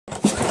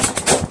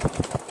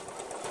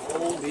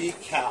Holy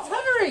cow.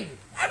 Henry!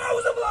 And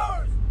Mowers and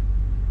Blowers!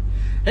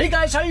 Hey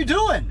guys, how you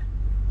doing?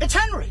 It's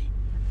Henry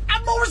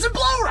at Mowers and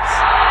Blowers!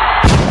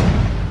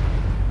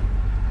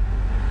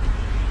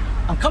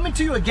 I'm coming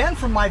to you again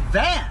from my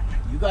van.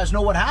 You guys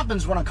know what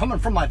happens when I'm coming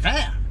from my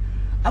van.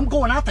 I'm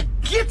going out to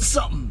get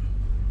something.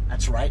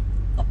 That's right,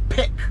 a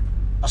pick,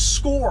 a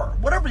score,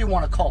 whatever you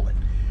want to call it.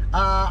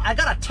 I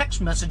got a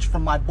text message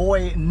from my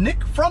boy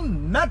Nick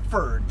from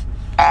Medford.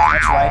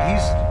 That's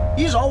right,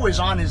 he's always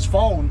on his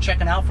phone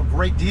checking out for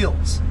great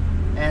deals.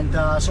 And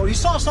so he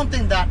saw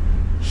something that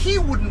he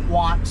wouldn't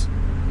want,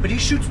 but he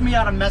shoots me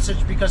out a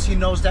message because he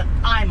knows that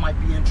I might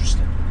be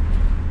interested.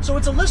 So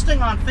it's a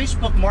listing on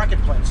Facebook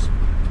Marketplace.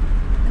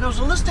 And it was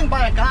a listing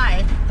by a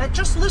guy that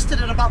just listed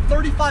it about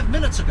 35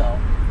 minutes ago.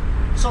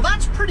 So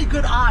that's pretty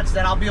good odds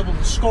that I'll be able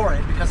to score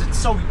it because it's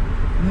so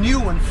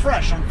new and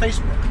fresh on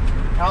Facebook.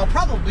 And I'll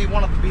probably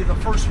want to be the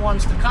first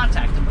ones to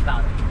contact him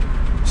about it.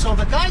 So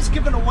the guy's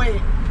giving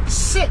away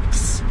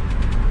 6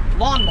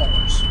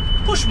 lawnmowers,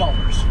 push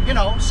mowers, you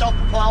know,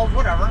 self-propelled,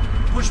 whatever,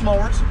 push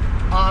mowers.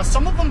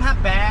 Some of them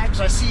have bags.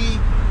 I see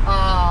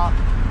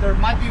there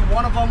might be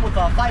one of them with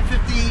a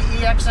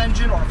 550 EX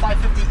engine or a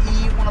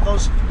 550E, one of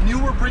those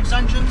newer Briggs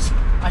engines.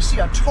 I see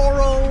a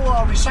Toro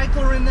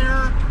recycler in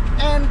there,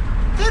 and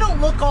they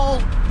don't look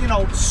all, you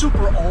know,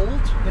 super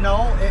old, you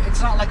know.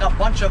 It's not like a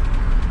bunch of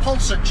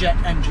Pulsar jet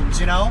engines,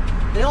 you know.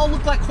 They all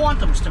look like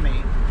Quantums to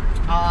me.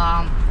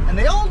 And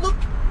they all look,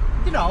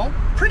 you know,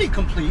 pretty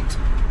complete.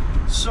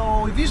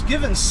 So if he's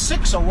giving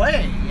 6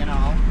 away, you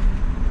know,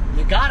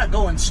 you gotta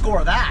go and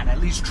score that, at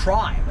least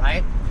try,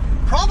 right?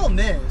 Problem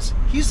is,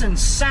 he's in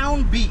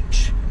Sound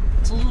Beach.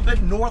 It's a little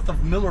bit north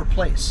of Miller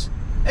Place.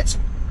 It's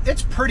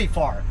pretty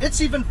far.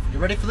 It's even, you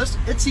ready for this?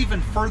 It's even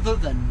further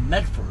than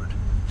Medford.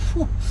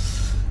 Whew.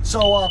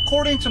 So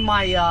according to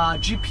my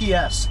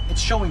GPS,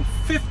 it's showing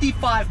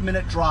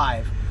 55-minute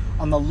drive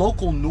on the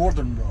local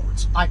northern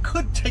roads. I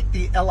could take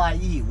the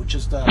LIE, which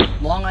is the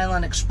Long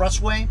Island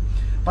Expressway,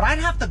 but I'd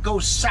have to go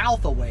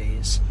south a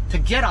ways to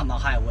get on the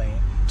highway,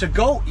 to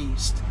go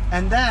east,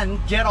 and then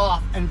get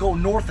off and go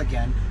north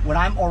again when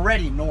I'm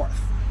already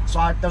north.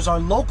 So there's our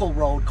local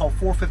road called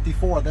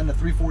 454, then the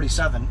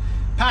 347,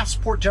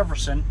 past Port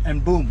Jefferson,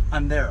 and boom,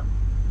 I'm there.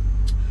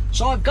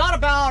 So I've got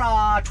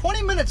about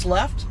 20 minutes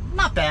left,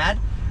 not bad.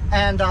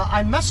 And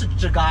I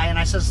messaged a guy and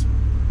I says,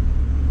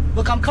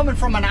 look, I'm coming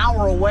from an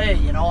hour away,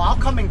 you know, I'll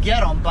come and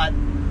get them, but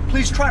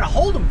please try to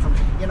hold them for me.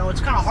 You know,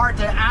 it's kind of hard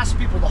to ask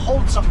people to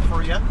hold something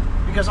for you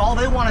because all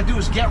they want to do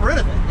is get rid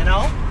of it, you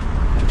know?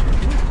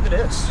 Ooh, look at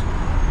this. Is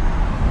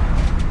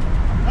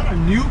that a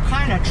new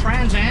kind of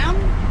Trans Am?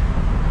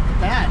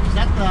 Look at that. Is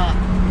that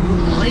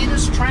the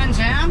latest Trans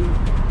Am?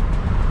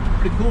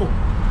 Pretty cool.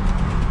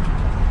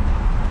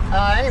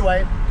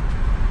 Anyway,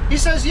 he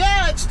says,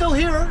 yeah, it's still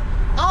here.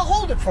 I'll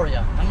hold it for you.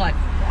 I'm like,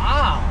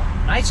 wow,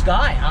 nice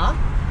guy, huh?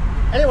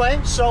 Anyway,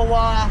 so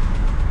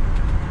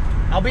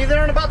I'll be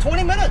there in about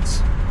 20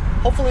 minutes.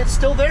 Hopefully it's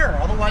still there.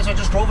 Otherwise, I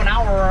just drove an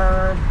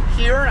hour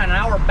here and an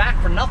hour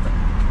back for nothing.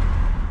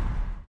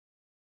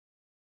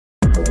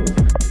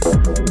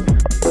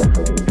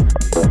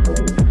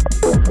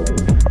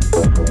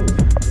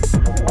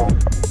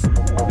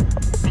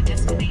 The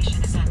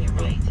destination is on your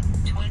right,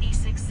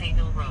 26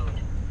 Sayville Road.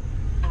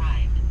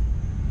 Arrived.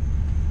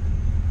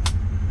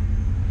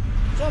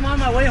 So I'm on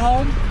my way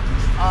home.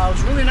 It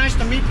was really nice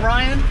to meet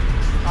Brian.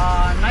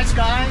 Nice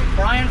guy.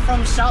 Brian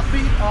from South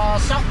Beach?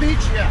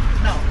 Yeah,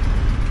 no.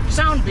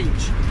 Sound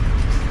Beach.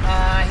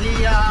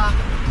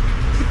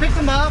 He picked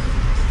them up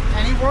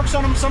and he works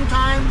on them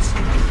sometimes.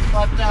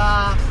 But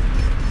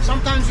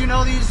sometimes, you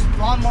know, these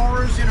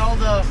lawnmowers, you know,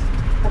 the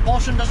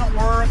propulsion doesn't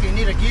work. You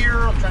need a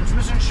gear, a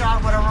transmission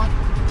shot, whatever.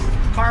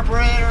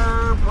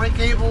 Carburetor, brake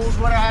cables,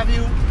 whatever have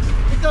you.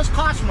 It does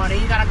cost money.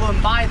 You gotta go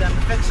and buy them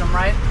to fix them,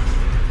 right?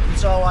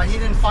 So he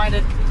didn't find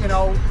it, you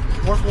know,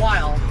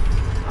 worthwhile.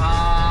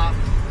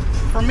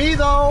 For me,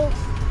 though,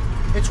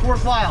 it's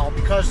worthwhile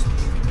because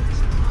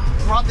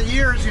throughout the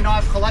years, you know,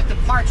 I've collected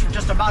parts for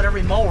just about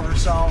every mower,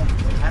 so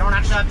I don't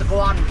actually have to go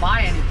out and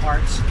buy any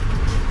parts.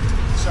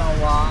 So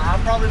I'll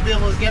probably be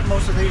able to get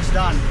most of these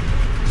done.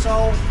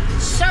 So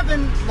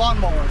 7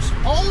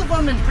 lawnmowers, all of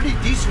them in pretty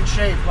decent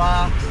shape.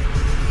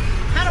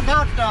 Had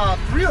about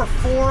 3 or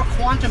 4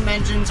 Quantum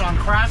engines on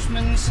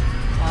Craftsman's.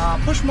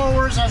 Push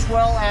mowers as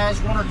well as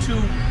 1 or 2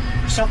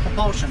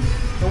 self-propulsion.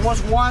 There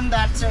was one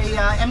that's a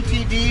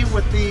MTD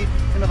with the,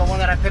 you know, the one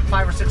that I picked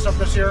 5 or 6 up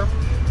this year.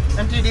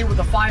 MTD with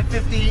the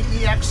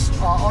 550 EX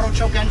auto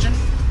choke engine.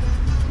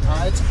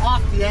 It's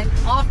off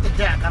the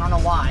deck. I don't know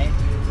why.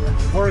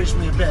 It worries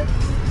me a bit.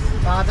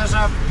 There's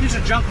a piece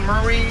of junk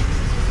Murray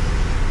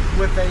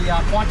with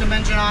a Quantum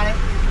engine on it.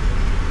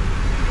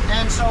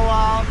 And so,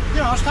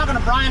 you know, I was talking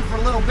to Brian for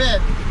a little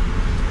bit.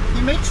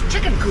 He makes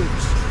chicken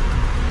coops.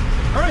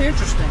 Very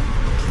interesting.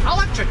 I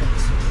like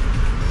chickens.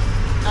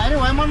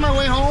 Anyway, I'm on my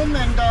way home,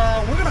 and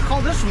we're going to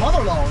call this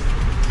Motherload.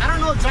 I don't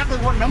know exactly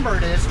what number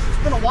it is.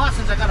 It's been a while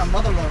since I got a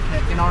Motherload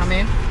pick, you know what I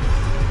mean?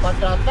 But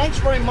thanks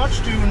very much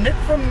to Nick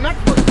from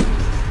Medford,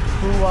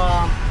 who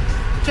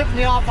tipped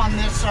me off on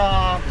this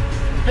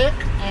pick,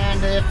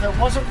 and if it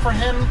wasn't for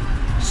him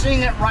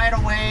seeing it right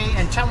away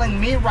and telling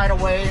me right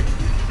away,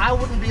 I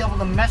wouldn't be able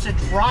to message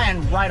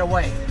Brian right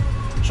away.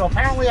 So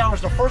apparently I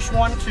was the first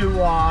one to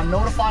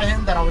notify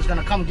him that I was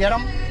gonna come get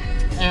him,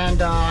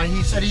 and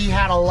he said he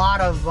had a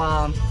lot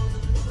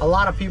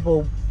of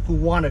people who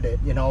wanted it.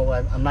 You know,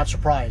 I'm not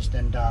surprised,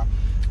 and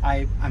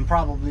I'm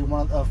probably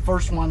one of the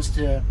first ones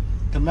to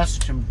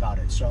message him about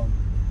it. So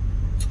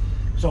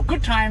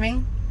good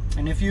timing.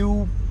 And if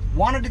you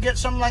wanted to get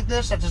something like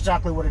this, that's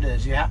exactly what it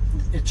is.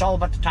 It's all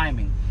about the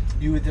timing.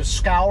 You either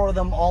scour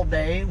them all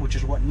day, which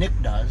is what Nick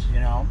does, you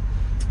know,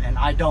 and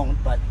I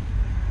don't, but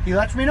he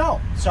lets me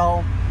know.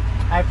 So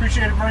I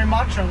appreciate it very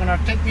much. I'm gonna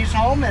take these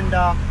home, and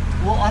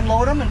we'll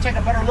unload them and take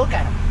a better look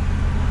at them.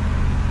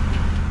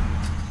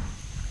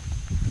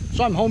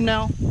 So I'm home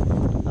now.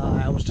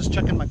 I was just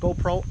checking my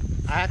GoPro.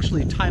 I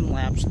actually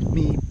time-lapsed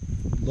me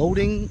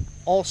loading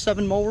all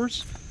 7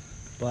 mowers,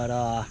 but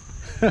I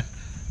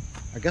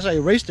guess I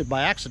erased it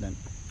by accident.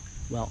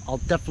 Well, I'll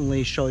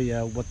definitely show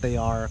you what they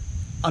are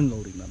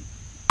unloading them.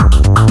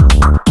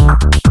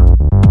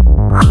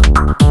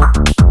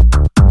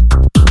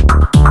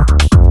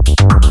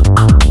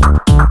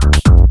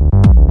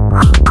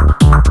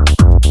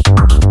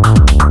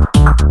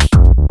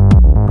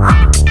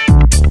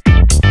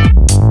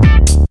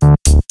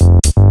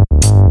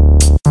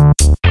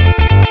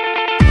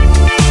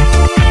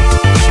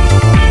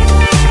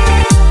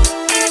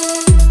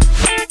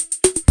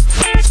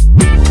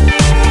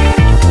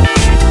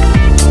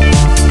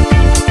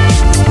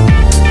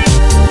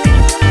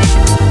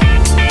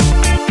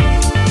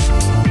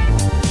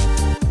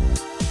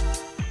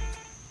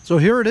 So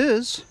here it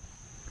is,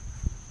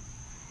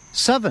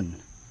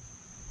 7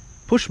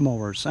 push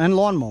mowers and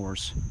lawn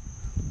mowers.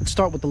 Let's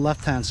start with the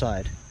left-hand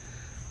side.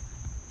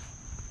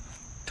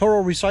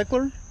 Toro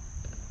recycler,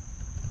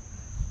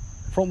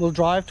 front-wheel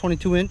drive,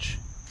 22-inch.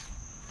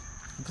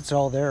 It's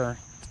all there.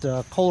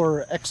 The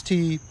Kohler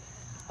XT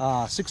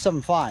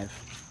 675.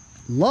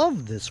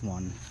 Love this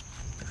one.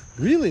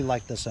 Really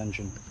like this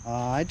engine.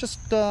 I just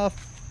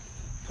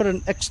put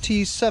an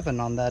XT7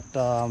 on that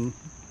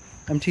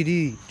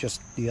MTD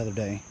just the other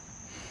day.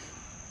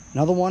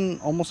 Another one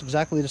almost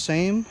exactly the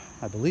same,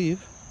 I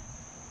believe.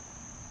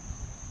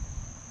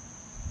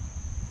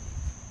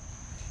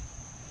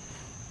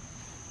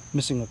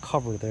 Missing a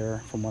cover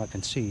there from what I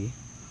can see.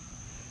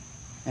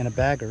 And a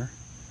bagger.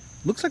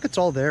 Looks like it's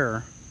all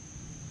there.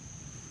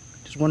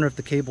 Just wonder if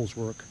the cables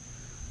work.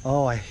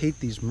 Oh, I hate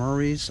these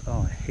Murrays.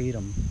 Oh, I hate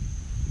them.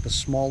 The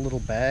small little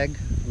bag.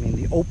 I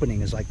mean, the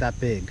opening is like that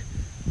big.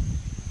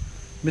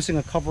 Missing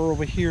a cover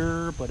over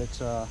here, but it's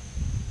a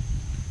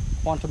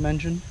Quantum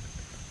engine.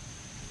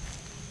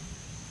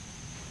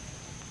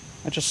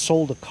 I just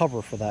sold a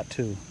cover for that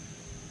too.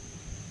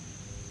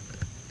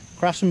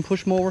 Craftsman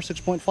push mower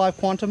 6.5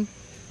 Quantum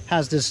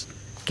has this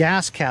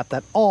gas cap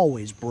that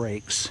always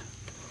breaks.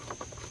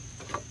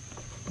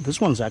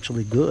 This one's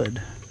actually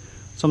good.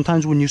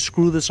 Sometimes when you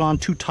screw this on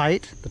too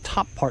tight, the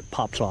top part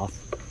pops off.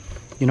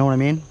 You know what I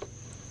mean?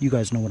 You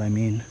guys know what I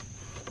mean.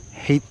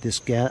 Hate this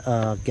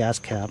gas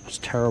cap. It's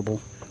terrible.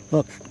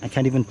 Look, I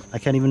can't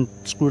even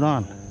screw it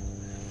on.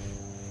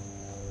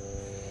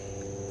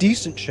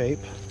 Decent shape,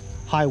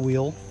 high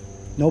wheel,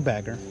 no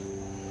bagger.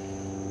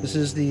 This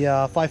is the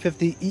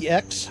 550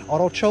 EX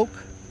auto choke.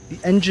 The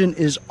engine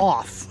is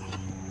off.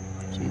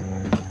 See?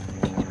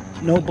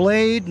 No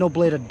blade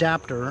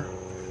adapter,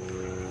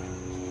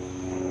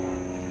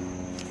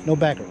 no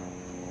bagger.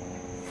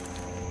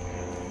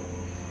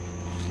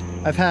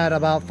 I've had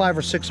about 5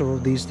 or 6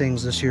 of these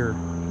things this year.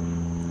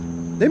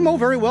 They mow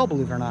very well,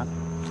 believe it or not.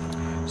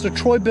 It's a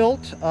Troy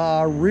built,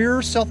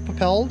 rear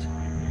self-propelled.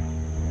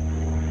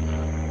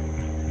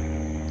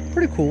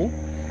 Pretty cool.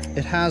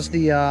 It has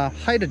the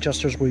height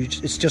adjusters where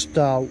it's just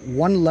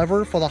one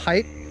lever for the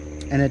height,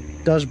 and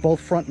it does both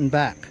front and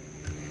back.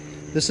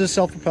 This is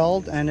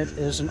self-propelled, and it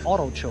is an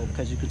auto choke.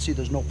 As you can see,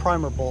 there's no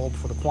primer bulb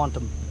for the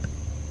Quantum.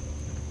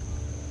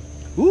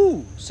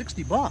 Ooh,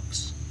 60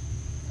 bucks.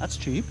 That's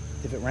cheap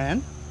if it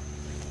ran.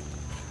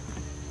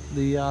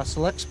 The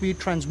select speed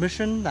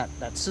transmission,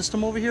 that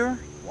system over here,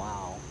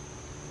 wow.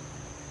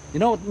 You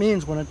know what it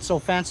means when it's so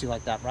fancy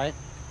like that, right?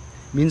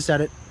 It means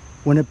that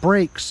when it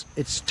breaks,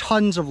 it's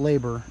tons of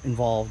labor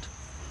involved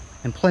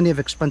and plenty of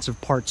expensive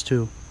parts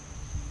too.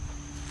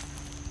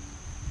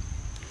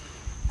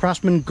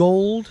 Craftsman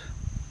gold,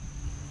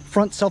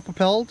 front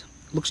self-propelled.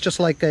 Looks just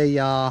like a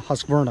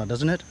Husqvarna,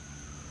 doesn't it?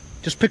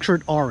 Just picture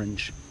it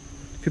orange.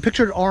 If you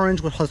picture it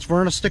orange with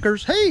Husqvarna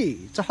stickers, hey,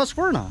 it's a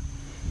Husqvarna.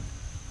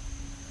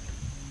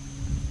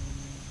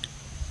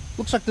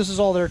 Looks like this is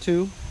all there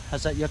too.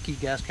 Has that yucky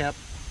gas cap.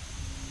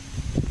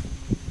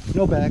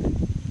 No bag.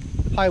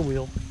 High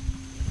wheel.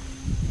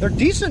 They're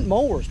decent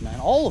mowers, man.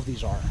 All of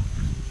these are.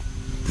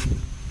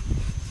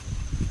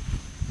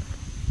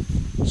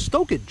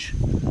 Stokage.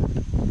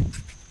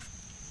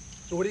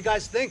 So what do you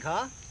guys think,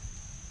 huh?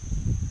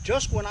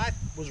 Just when I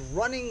was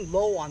running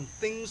low on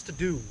things to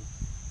do.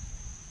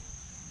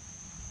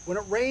 When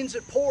it rains,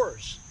 it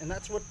pours. And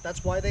that's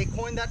why they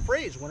coined that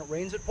phrase, when it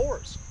rains, it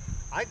pours.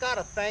 I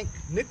gotta thank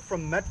Nick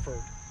from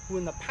Medford, who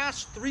in the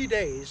past 3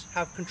 days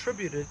have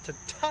contributed to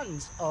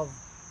tons of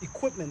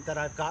equipment that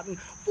I've gotten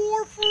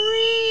for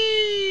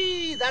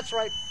free. That's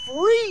right,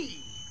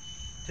 free.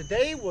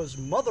 Today was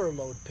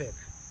Motherload pick,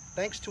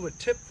 thanks to a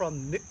tip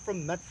from Nick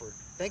from Medford.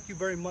 Thank you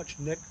very much,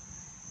 Nick.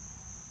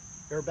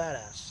 You're a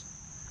badass.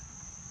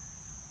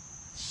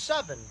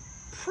 7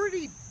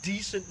 pretty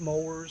decent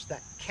mowers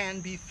that can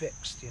be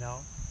fixed, you know.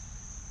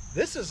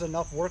 This is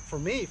enough work for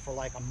me for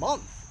like a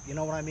month, you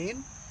know what I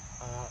mean?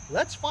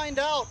 Let's find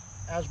out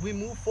as we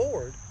move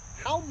forward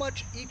how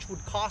much each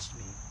would cost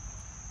me.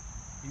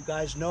 You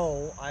guys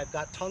know I've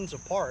got tons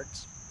of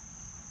parts.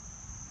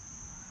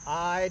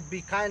 I'd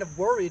be kind of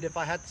worried if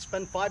I had to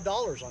spend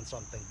 $5 on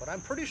something, but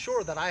I'm pretty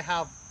sure that I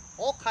have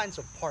all kinds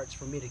of parts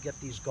for me to get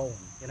these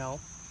going, you know.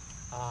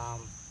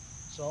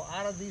 So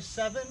out of these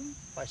 7,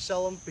 if I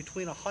sell them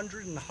between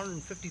 $100 and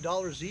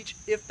 $150 each,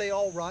 if they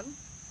all run,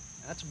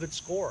 that's a good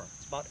score.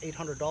 It's about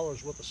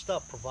 $800 worth of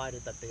stuff,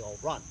 provided that they all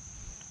run.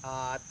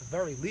 At the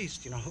very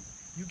least, you know,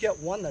 you get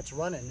one that's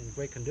running in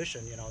great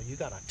condition, you know, you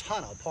got a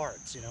ton of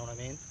parts, you know what I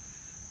mean?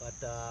 But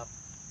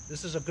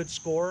this is a good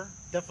score,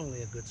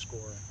 definitely a good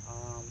score.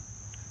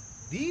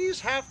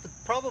 These have to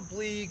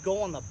probably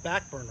go on the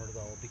back burner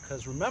though,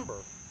 because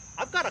remember,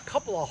 I've got a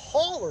couple of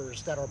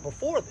haulers that are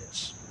before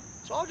this.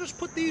 So I'll just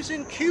put these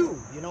in queue,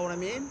 you know what I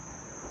mean?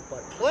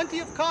 But plenty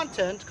of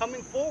content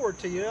coming forward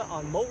to you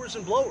on mowers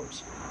and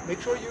blowers.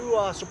 Make sure you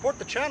support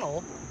the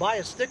channel, buy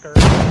a sticker,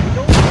 and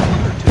donate a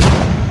buck or two.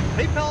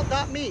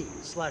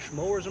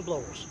 PayPal.me/mowers and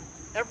blowers.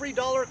 Every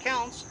dollar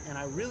counts, and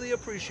I really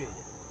appreciate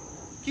it.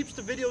 Keeps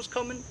the videos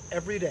coming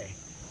every day.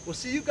 We'll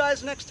see you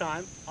guys next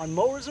time on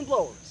Mowers and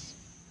Blowers.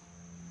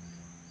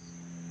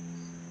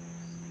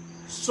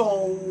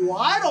 So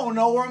I don't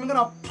know where I'm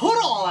gonna put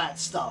all that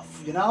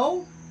stuff, you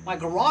know? My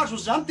garage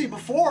was empty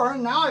before,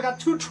 and now I got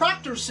 2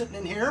 tractors sitting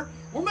in here.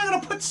 Where am I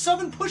gonna put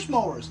 7 push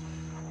mowers?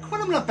 I put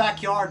them in the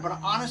backyard, but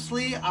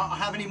honestly, I don't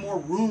have any more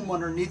room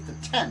underneath the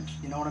tent,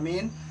 you know what I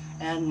mean?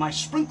 And my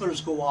sprinklers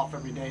go off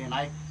every day, and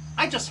I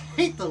just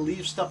hate to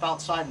leave stuff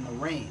outside in the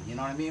rain, you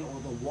know what I mean, or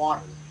the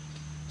water.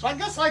 So I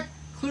guess I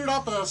cleared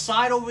out the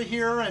side over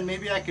here, and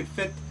maybe I could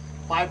fit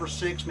 5 or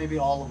 6, maybe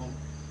all of them.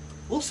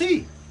 We'll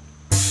see.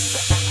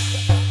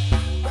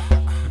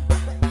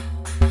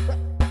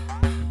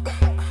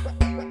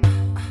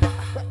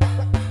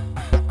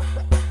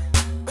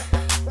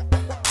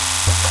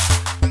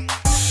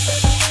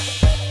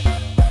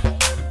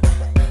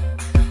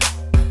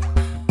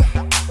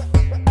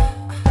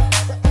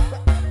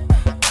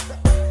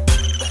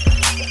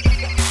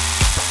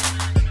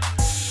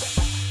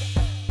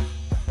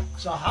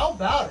 So how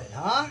about it,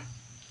 huh?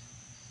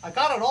 I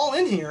got it all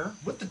in here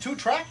with the 2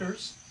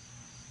 tractors.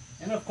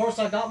 And of course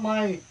I got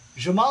my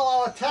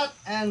Jamal Alatet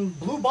and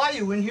Blue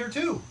Bayou in here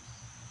too.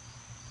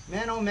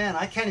 Man, oh man,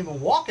 I can't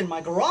even walk in my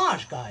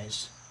garage,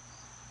 guys.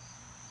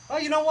 Well,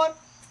 you know what?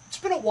 It's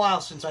been a while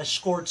since I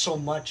scored so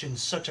much in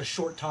such a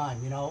short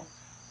time, you know?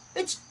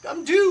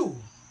 I'm due.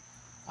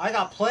 I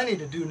got plenty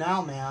to do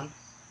now, man.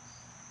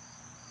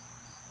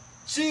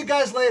 See you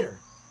guys later.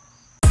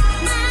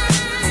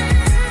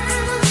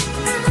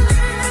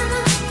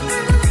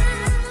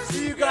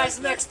 See you guys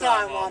next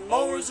time on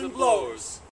Mowers and Blowers.